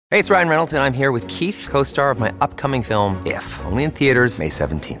Hey, it's Ryan Reynolds, and I'm here with Keith, co-star of my upcoming film, If, only in theaters May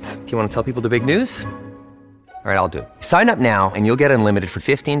 17th. Do you want to tell people the big news? All right, I'll do it. Sign up now and you'll get unlimited for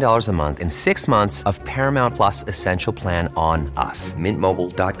 $15 a month and 6 months of Paramount Plus Essential Plan on us.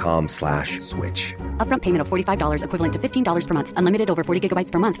 MintMobile.com/switch. Upfront payment of $45 equivalent to $15 per month. Unlimited over 40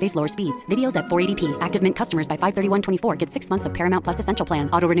 gigabytes per month. Face lower speeds. Videos at 480p. Active Mint customers by 531.24 get 6 months of Paramount Plus Essential Plan.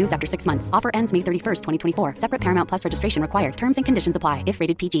 Auto renews after 6 months. Offer ends May 31st, 2024. Separate Paramount Plus registration required. Terms and conditions apply if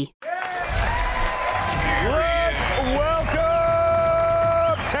rated PG. Let's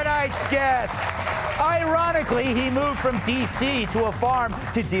welcome tonight's guest. Ironically, he moved from D.C. to a farm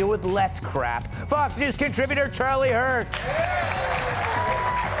to deal with less crap. Fox News contributor Charlie Hertz.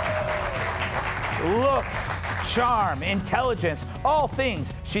 Looks, charm, intelligence, all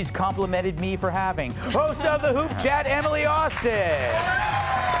things she's complimented me for having. Host of the Hoop Chat, Emily Austin.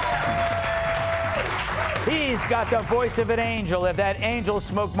 He's got the voice of an angel if that angel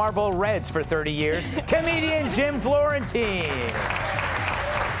smoked Marlboro Reds for 30 years. Comedian Jim Florentine.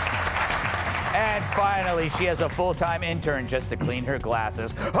 And finally, she has a full-time intern just to clean her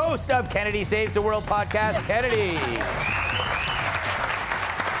glasses. Host of Kennedy Saves the World podcast, Kennedy.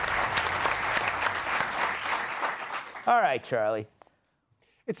 All right, Charlie.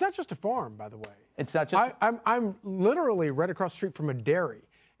 It's not just a farm, by the way. It's not just... I'm literally right across the street from a dairy.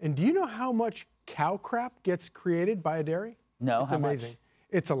 And do you know how much cow crap gets created by a dairy? No, it's how amazing. much?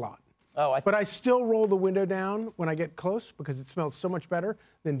 It's a lot. Oh, but I still roll the window down when I get close because it smells so much better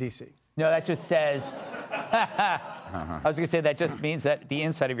than D.C. No, that just says... I was going to say that just means that the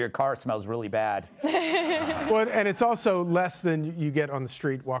inside of your car smells really bad. Well, and it's also less than you get on the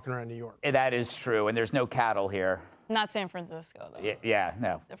street walking around New York. That is true, and there's no cattle here. Not San Francisco, though. Yeah,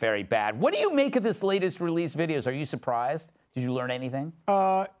 no, very bad. What do you make of this latest release videos? Are you surprised? Did you learn anything?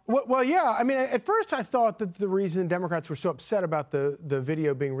 Well, yeah. I mean, at first I thought that the reason Democrats were so upset about the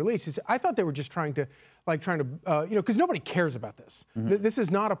video being released is I thought they were just trying to, because nobody cares about this. Mm-hmm. This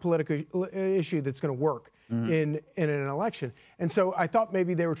is not a political issue that's going to work in an election. And so I thought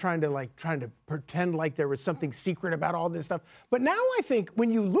maybe they were trying to pretend like there was something secret about all this stuff. But now I think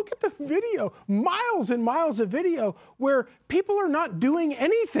when you look at the video, miles and miles of video where people are not doing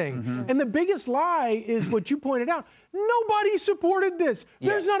anything. And the biggest lie is what you pointed out. Nobody supported this.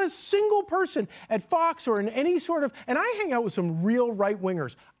 Yeah. There's not a single person at Fox or in any sort of, and I hang out with some real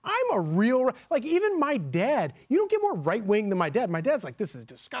right-wingers. I'm a real, even my dad, you don't get more right-wing than my dad. My dad's like, this is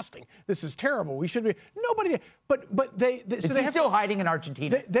disgusting. This is terrible. We should be, nobody, but they is he still hiding in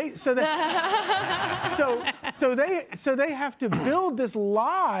Argentina? So they have to build this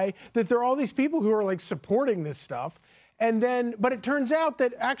lie that there are all these people who are supporting this stuff. And then, but it turns out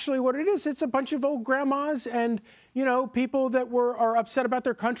that actually what it is, it's a bunch of old grandmas and, people that are upset about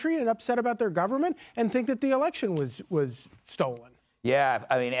their country and upset about their government and think that the election was stolen. Yeah,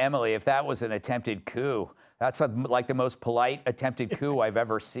 I mean, Emily, if that was an attempted coup, that's like the most polite attempted coup I've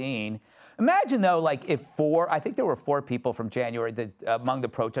ever seen. Imagine, though, if I think there were 4 people from January among the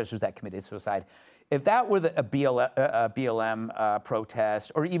protesters that committed suicide. If that were a BLM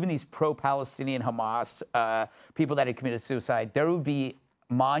protest, or even these pro-Palestinian Hamas people that had committed suicide, there would be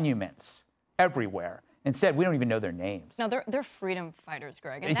monuments everywhere. Instead, we don't even know their names. No, they're freedom fighters,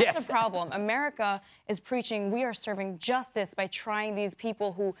 Greg. And that's the problem. America is preaching we are serving justice by trying these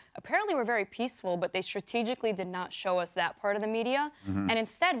people who apparently were very peaceful, but they strategically did not show us that part of the media. And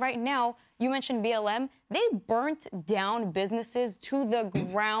instead, right now, you mentioned BLM. They burnt down businesses to the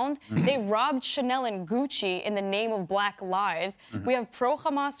ground. They robbed Chanel and Gucci in the name of Black lives. We have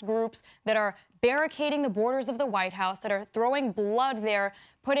pro-Hamas groups that are barricading the borders of the White House, that are throwing blood there,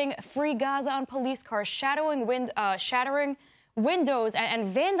 putting free Gaza on police cars, shattering windows and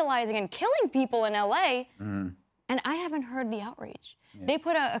vandalizing and killing people in L.A., and I haven't heard the outrage. Yeah. They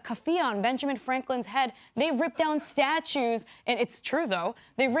put a keffiyeh on Benjamin Franklin's head. They ripped down statues, and it's true, though.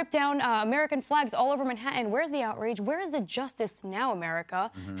 They ripped down American flags all over Manhattan. Where's the outrage? Where is the justice now,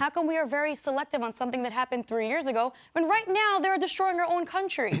 America? How come we are very selective on something that happened 3 years ago, when right now they're destroying our own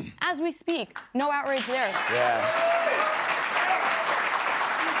country as we speak? No outrage there. Yeah.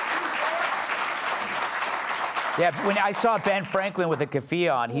 Yeah, when I saw Ben Franklin with a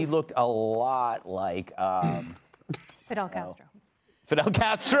keffiyeh on, he looked a lot like... Fidel Castro. Fidel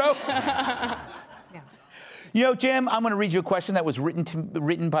Castro? Yeah. Jim, I'm going to read you a question that was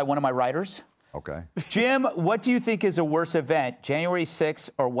written by one of my writers. Okay. Jim, what do you think is a worse event, January 6th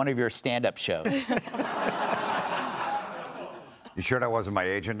or one of your stand-up shows? You sure that wasn't my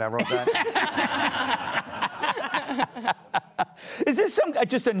agent that wrote that? Is this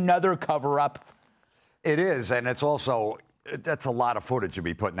just another cover-up? It is, and it's also, that's a lot of footage to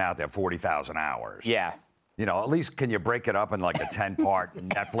be putting out there, 40,000 hours. Yeah. You know, at least can you break it up in like a 10-part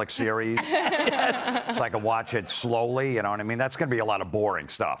Netflix series? Yes. So I can watch it slowly, you know what I mean? That's going to be a lot of boring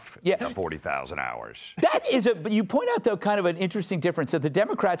stuff. Yeah. 40,000 hours. That is but you point out, though, kind of an interesting difference that the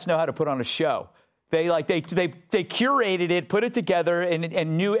Democrats know how to put on a show. They curated it, put it together,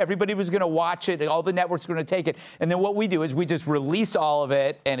 and knew everybody was going to watch it, and all the networks were going to take it. And then what we do is we just release all of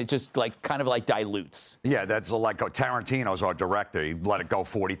it, and it just kind of dilutes. Yeah, that's like Tarantino's our director. He let it go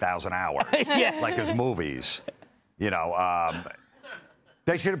 40,000 hours. Yes. Like his movies. You know,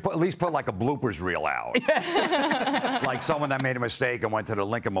 they should at least put like a bloopers reel out. Yes. Like someone that made a mistake and went to the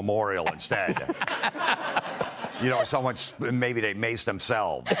Lincoln Memorial instead. You know, maybe they maced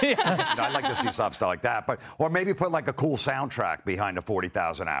themselves. Yeah. You know, I'd like to see stuff like that. Or maybe put like a cool soundtrack behind the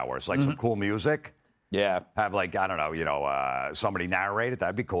 40,000 hours, like some cool music. Yeah. Have like, I don't know, somebody narrate it.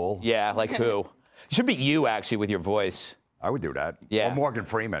 That'd be cool. Yeah, like who? It should be you, actually, with your voice. I would do that. Yeah. Or Morgan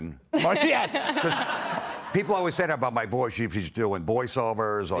Freeman. Yes. People always say that about my voice. If he's doing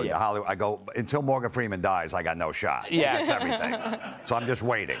voiceovers or Hollywood, I go, until Morgan Freeman dies, I got no shot. Yeah. That's everything. So I'm just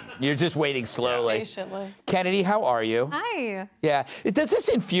waiting. You're just waiting slowly. Patiently. Kennedy, how are you? Hi. Yeah. Does this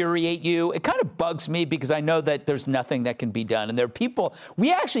infuriate you? It kind of bugs me because I know that there's nothing that can be done. And there are people,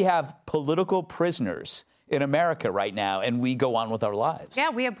 we actually have political prisoners in America right now, and we go on with our lives. Yeah,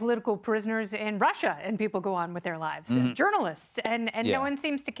 we have political prisoners in Russia, and people go on with their lives. Journalists, and no one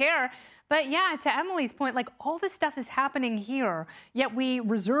seems to care. But yeah, to Emily's point, like all this stuff is happening here, yet we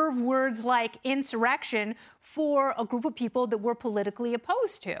reserve words like insurrection for a group of people that we're politically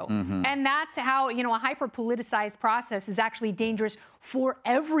opposed to. And that's how, a hyper-politicized process is actually dangerous for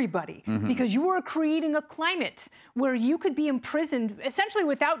everybody because you are creating a climate where you could be imprisoned essentially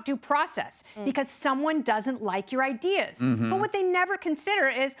without due process because someone doesn't like your ideas. But what they never consider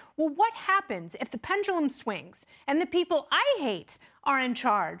is, well, what happens if the pendulum swings and the people I hate are in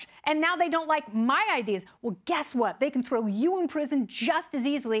charge, and now they don't like my ideas? Well, guess what? They can throw you in prison just as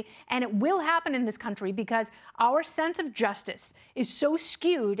easily, and it will happen in this country because our sense of justice is so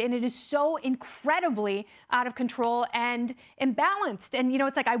skewed, and it is so incredibly out of control and imbalanced. And,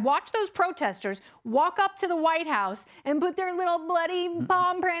 it's like I watch those protesters walk up to the White House and put their little bloody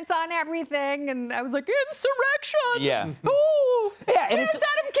palm prints on everything, and I was like, insurrection! Yeah. Ooh! Yeah, and here's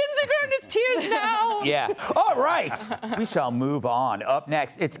Adam Kinzinger in his tears now! Yeah. All right. We shall move on. Up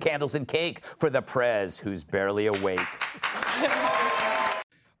next, it's Candles and Cake for the Prez, who's barely awake.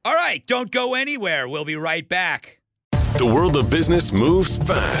 All right, don't go anywhere. We'll be right back. The world of business moves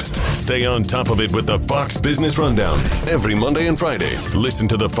fast. Stay on top of it with the Fox Business Rundown every Monday and Friday. Listen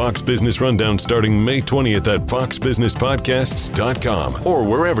to the Fox Business Rundown starting May 20th at foxbusinesspodcasts.com or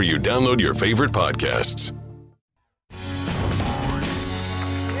wherever you download your favorite podcasts.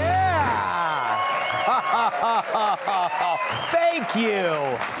 Thank you.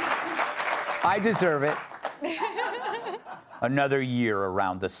 I deserve it. Another year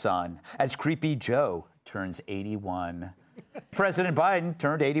around the sun as Creepy Joe turns 81. President Biden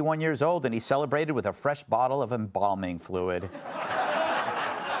turned 81 years old, and he celebrated with a fresh bottle of embalming fluid.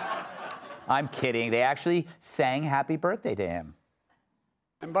 I'm kidding. They actually sang happy birthday to him.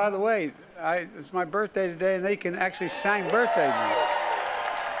 And by the way, it's my birthday today, and they can actually sing birthday music.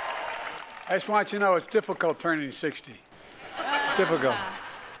 I just want you to know it's difficult turning 60. Difficult.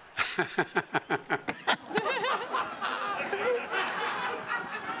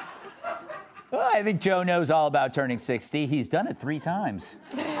 Well, I think Joe knows all about turning 60. He's done it 3 times.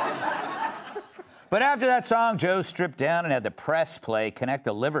 But after that song, Joe stripped down and had the press play Connect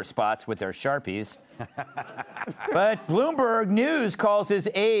the Liver Spots with their Sharpies. But Bloomberg News calls his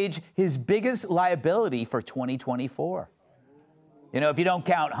age his biggest liability for 2024. If you don't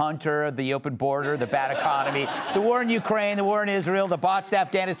count Hunter, the open border, the bad economy, the war in Ukraine, the war in Israel, the botched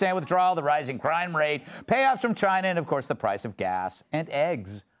Afghanistan withdrawal, the rising crime rate, payoffs from China, and, of course, the price of gas and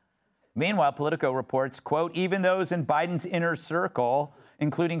eggs. Meanwhile, Politico reports, quote, even those in Biden's inner circle,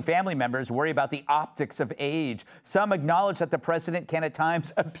 including family members, worry about the optics of age. Some acknowledge that the president can at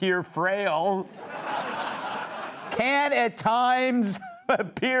times appear frail. Can at times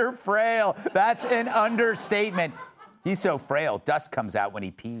appear frail. That's an understatement. He's so frail, dust comes out when he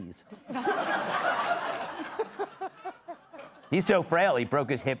pees. He's so frail, he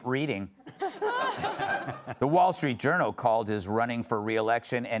broke his hip reading. The Wall Street Journal called his running for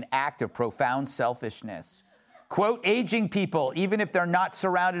re-election an act of profound selfishness. Quote, aging people, even if they're not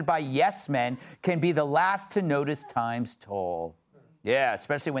surrounded by yes men, can be the last to notice time's toll. Yeah,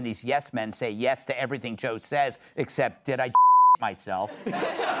 especially when these yes men say yes to everything Joe says, except, did I myself?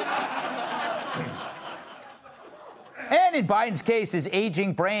 And in Biden's case, his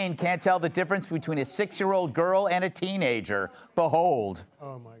aging brain can't tell the difference between a 6-year-old girl and a teenager. Behold.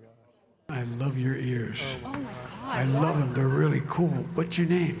 Oh, my God. I love your ears. Oh my God. I love them. They're really cool. What's your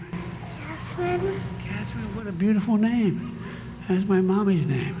name? Catherine. Catherine, what a beautiful name. That's my mommy's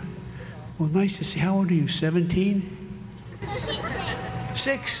name. Well, nice to see. How old are you, 17? She's 6.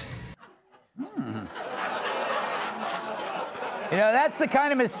 6? You know, that's the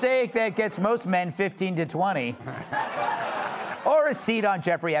kind of mistake that gets most men 15 to 20. Or a seat on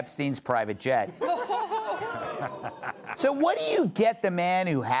Jeffrey Epstein's private jet. So what do you get the man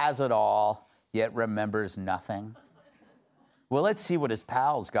who has it all, yet remembers nothing? Well, let's see what his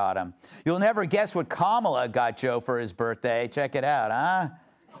pals got him. You'll never guess what Kamala got Joe for his birthday. Check it out, huh?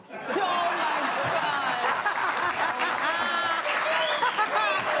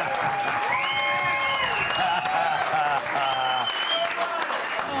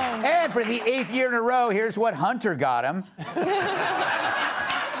 And for the 8th year in a row, here's what Hunter got him.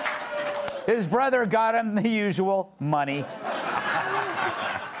 His brother got him the usual money.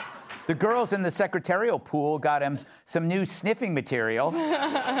 The girls in the secretarial pool got him some new sniffing material.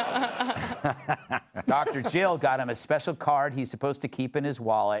 Dr. Jill got him a special card he's supposed to keep in his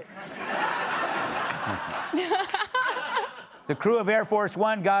wallet. The crew of Air Force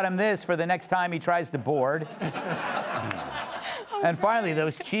One got him this for the next time he tries to board. And finally,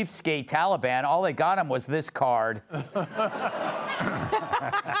 those cheapskate Taliban, all they got him was this card.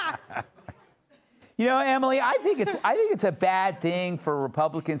 You know, Emily, I think it's a bad thing for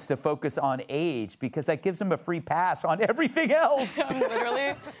Republicans to focus on age because that gives them a free pass on everything else.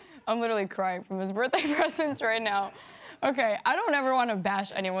 I'm literally crying from his birthday presents right now. Okay, I don't ever want to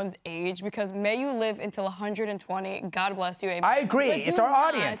bash anyone's age because may you live until 120. God bless you, amen. I agree. It's our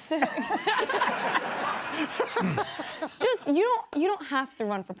audience. Just you don't have to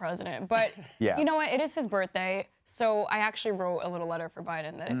run for president, but you know what? It is his birthday, so I actually wrote a little letter for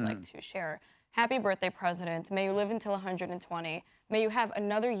Biden that I'd like to share. Happy birthday, President. May you live until 120. May you have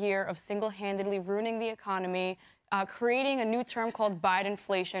another year of single-handedly ruining the economy, creating a new term called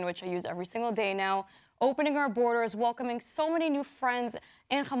Bidenflation, which I use every single day now, opening our borders, welcoming so many new friends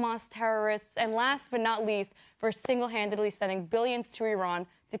and Hamas terrorists, and last but not least, for single-handedly sending billions to Iran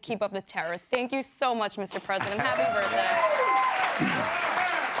to keep up the terror. Thank you so much, Mr. President. Happy birthday.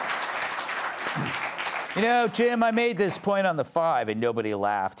 You know, Jim, I made this point on the 5 and nobody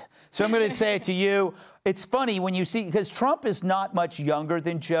laughed. So I'm going to say it to you. It's funny when you see, because Trump is not much younger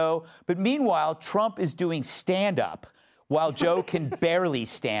than Joe, but meanwhile, Trump is doing stand-up while Joe can barely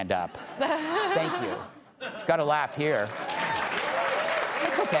stand up. Thank you. Got to laugh here.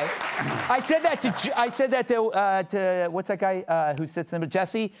 It's okay. I said that to what's that guy who sits in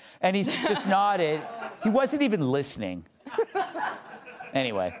Jesse, and he's just nodded. He wasn't even listening.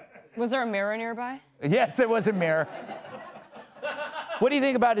 Anyway. Was there a mirror nearby? Yes, there was a mirror. What do you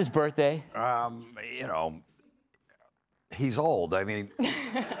think about his birthday? You know, he's old. I mean,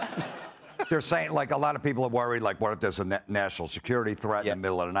 they're saying, like, a lot of people are worried, like, what if there's a national security threat in the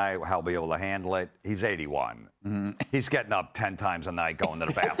middle of the night? How he'll be able to handle it? He's 81. Mm-hmm. He's getting up 10 times a night going to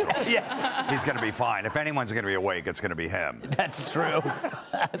the bathroom. Yes. He's going to be fine. If anyone's going to be awake, it's going to be him. That's true.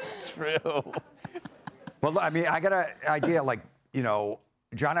 That's true. Well, I mean, I got an idea, like, you know,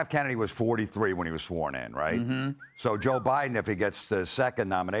 John F. Kennedy was 43 when he was sworn in, right? Mm-hmm. So Joe Biden, if he gets the second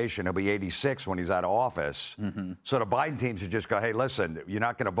nomination, he'll be 86 when he's out of office. Mm-hmm. So the Biden team should just go, hey, listen, you're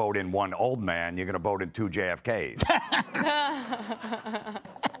not going to vote in one old man. You're going to vote in 2 JFKs.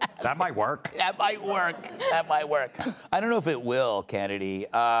 That might work. That might work. That might work. I don't know if it will, Kennedy.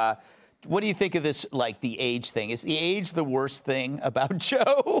 What do you think of this, like, the age thing? Is the age the worst thing about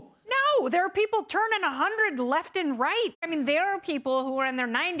Joe? No, there are people turning 100 left and right. I mean, there are people who are in their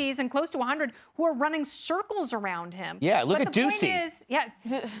 90s and close to 100 who are running circles around him. Yeah, look at Ducey.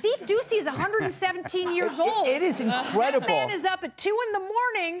 Steve Ducey is 117 years old. It is incredible. That man is up at 2 in the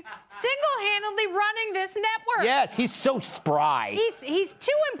morning, single-handedly running this network. Yes, he's so spry. He's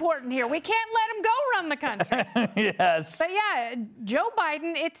too important here. We can't let him go run the country. Yes. But yeah, Joe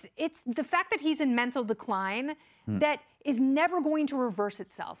Biden, it's the fact that he's in mental decline that is never going to reverse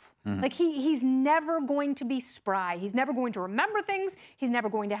itself. Mm-hmm. Like, he's never going to be spry. He's never going to remember things. He's never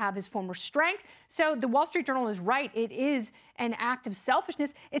going to have his former strength. So the Wall Street Journal is right. It is an act of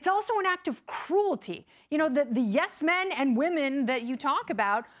selfishness. It's also an act of cruelty. You know, the yes men and women that you talk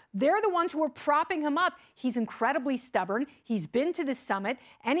about, they're the ones who are propping him up. He's incredibly stubborn. He's been to the summit.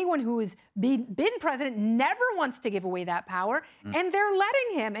 Anyone who has been president never wants to give away that power, and they're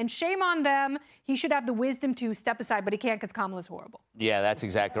letting him. And shame on them. He should have the wisdom to step aside, but he can't because Kamala's horrible. Yeah, that's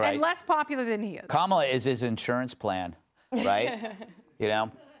exactly right. And less popular than he is. Kamala is his insurance plan, right? You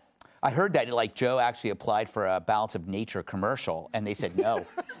know? I heard that like Joe actually applied for a Balance of Nature commercial, and they said no.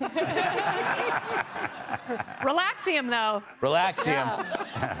 Relaxium, though. Relaxium.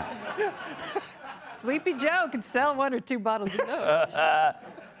 Sleepy Joe can sell 1 or 2 bottles of those.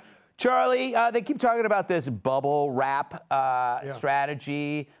 Charlie, they keep talking about this bubble wrap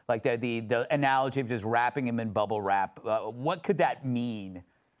strategy, like the analogy of just wrapping him in bubble wrap. What could that mean?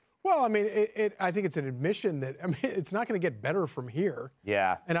 Well, I mean, I think it's an admission that, I mean, it's not going to get better from here.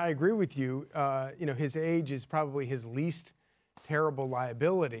 Yeah. And I agree with you. His age is probably his least terrible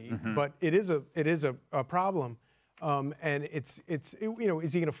liability, but it is a problem. And it's is he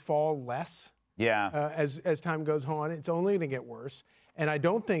going to fall less? Yeah. As time goes on, it's only going to get worse. And I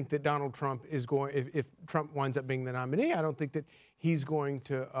don't think that Donald Trump is going, if Trump winds up being the nominee, I don't think that he's going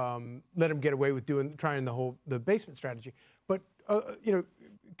to let him get away with trying the basement strategy. But,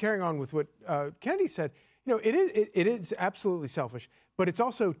 carrying on with what Kennedy said, it is absolutely selfish, but it's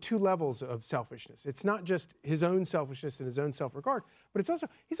also 2 levels of selfishness. It's not just his own selfishness and his own self-regard, but it's also,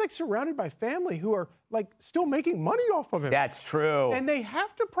 he's like surrounded by family who are like still making money off of him. That's true. And they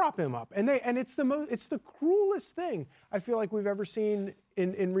have to prop him up. And it's the cruelest thing I feel like we've ever seen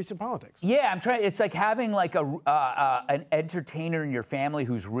in recent politics. Yeah, it's like having like an entertainer in your family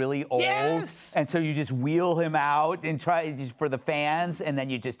who's really old. Yes! And so you just wheel him out and try for the fans, and then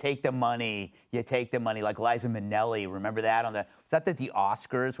you just take the money. You take the money, like Liza Minnelli. Remember that was that at the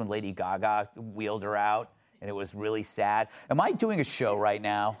Oscars when Lady Gaga wheeled her out? And it was really sad. Am I doing a show right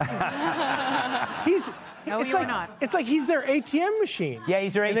now? Not. It's like he's their ATM machine. Yeah,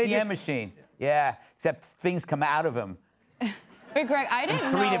 he's their ATM machine. Yeah, except things come out of him. Wait, Greg, I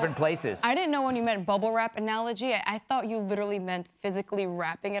didn't know. In 3 different places. I didn't know when you meant bubble wrap analogy. I thought you literally meant physically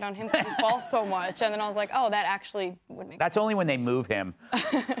wrapping it on him because he falls so much. And then I was like, oh, that actually would make That's only when they move him.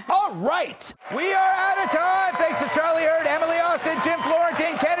 All right. We are out of time. Thanks to Charlie Hurd, Emily Austin, Jim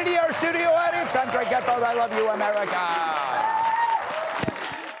Florentine, Kennedy, our studio audience. I'm Greg Gutfeld. I love you, America.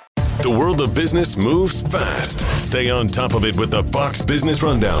 The world of business moves fast. Stay on top of it with the Fox Business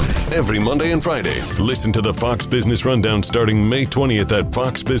Rundown every Monday and Friday. Listen to the Fox Business Rundown starting May 20th at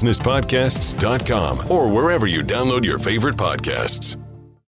foxbusinesspodcasts.com or wherever you download your favorite podcasts.